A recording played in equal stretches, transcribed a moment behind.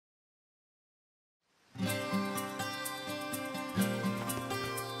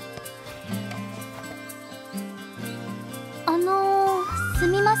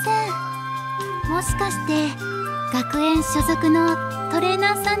もしかして学園所属のトレー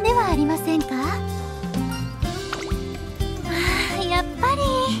ナーさんではありませんか？やっぱり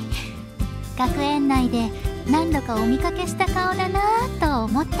学園内で何度かお見かけした顔だなぁと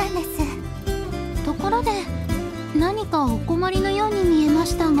思ったんです。ところで何かお困りのように見えま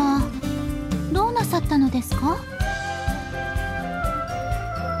したが、どうなさったのですか？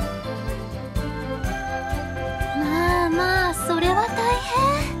まあそれは大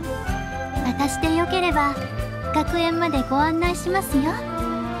変。私でよければ学園までご案内しますよ。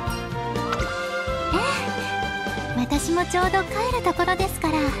私もちょうど帰るところですか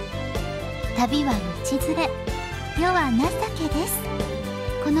ら。旅は道連れ、世は情けです。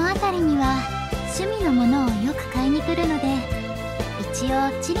この辺りには趣味のものをよく買いに来るので、一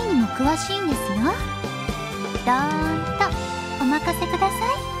応地理にも詳しいんですよ。どーんとお任せくださ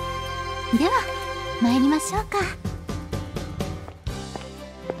い。では参りましょうか。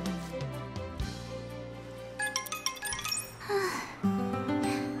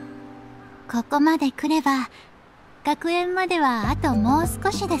ここまで来れば学園まではあともう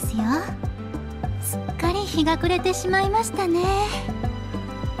少しですよ。すっかり日が暮れてしまいましたね。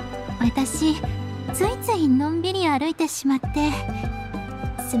私ついついのんびり歩いてしまって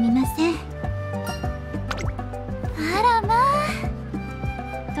すみません。あらま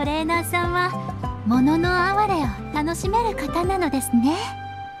あ、トレーナーさんは物の哀れを楽しめる方なのですね。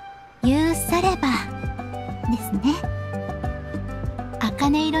言うさればですね。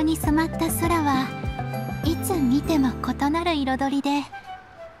茜色に染まった空はいつ見ても異なる彩りで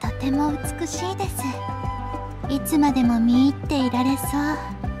とても美しいです。いつまでも見入っていられそ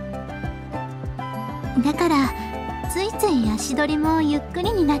う。だからついつい足取りもゆっく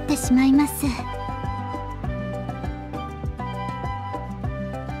りになってしまいます。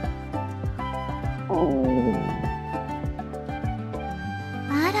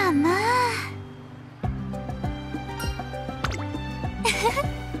あらまあ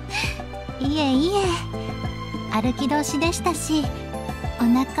いえいえ、歩き通しでしたしお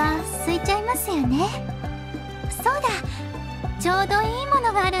腹空いちゃいますよね。そうだ、ちょうどいいも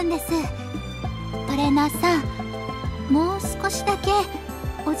のがあるんです。トレーナーさん、もう少しだけ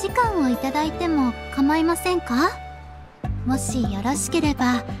お時間をいただいても構いませんか？もしよろしけれ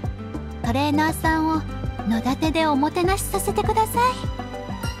ばトレーナーさんを野立てでおもてなしさせてください。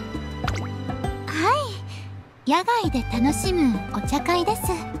はい、野外で楽しむお茶会です。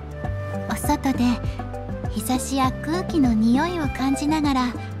お外で日差しや空気の匂いを感じなが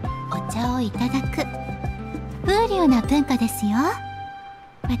らお茶をいただく風流な文化ですよ。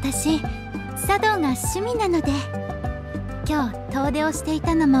私茶道が趣味なので、今日遠出をしてい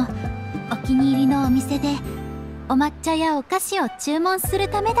たのもお気に入りのお店でお抹茶やお菓子を注文する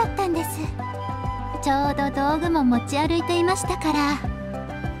ためだったんです。ちょうど道具も持ち歩いていましたから。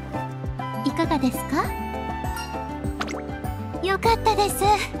いかがですか？よかったです。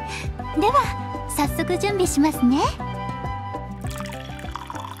では早速準備しますね。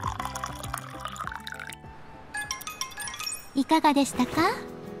いかがでしたか、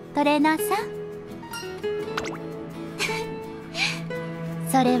トレーナーさん？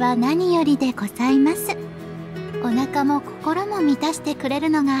それは何よりでございます。お腹も心も満たしてくれる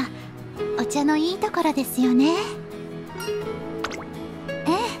のがお茶のいいところですよね。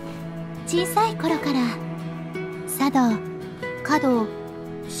小さい頃から茶道、華道、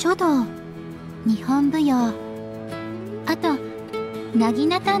書道、日本舞踊、あと薙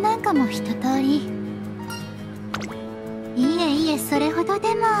刀なんかも一通り。いえいえ、それほど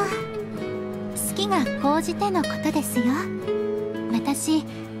でも。好きが高じてのことですよ。私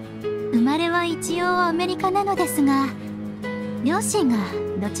生まれは一応アメリカなのですが、両親が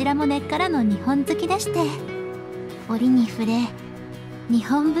どちらも根っからの日本好きでして、折に触れ日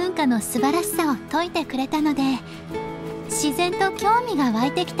本文化の素晴らしさを説いてくれたので、自然と興味が湧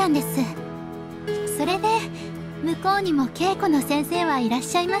いてきたんです。それで向こうにも稽古の先生はいらっ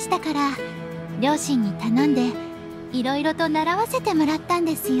しゃいましたから、両親に頼んでいろいろと習わせてもらったん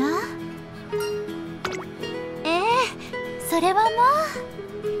ですよ。それはも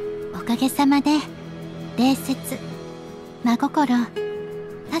うおかげさまで礼節、真心、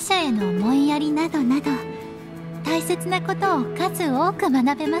他者への思いやりなどなど大切なことを数多く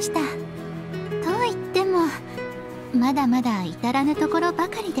学べました。と言ってもまだまだ至らぬところば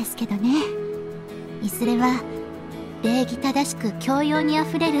かりですけどね。いずれは礼儀正しく教養にあ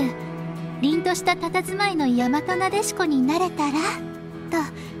ふれる凛とした佇まいの大和なでしこになれたらと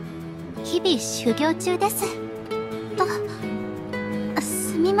日々修行中です。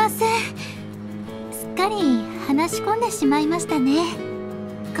すみません、すっかり話し込んでしまいましたね。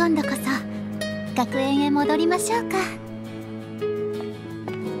今度こそ学園へ戻りましょうか。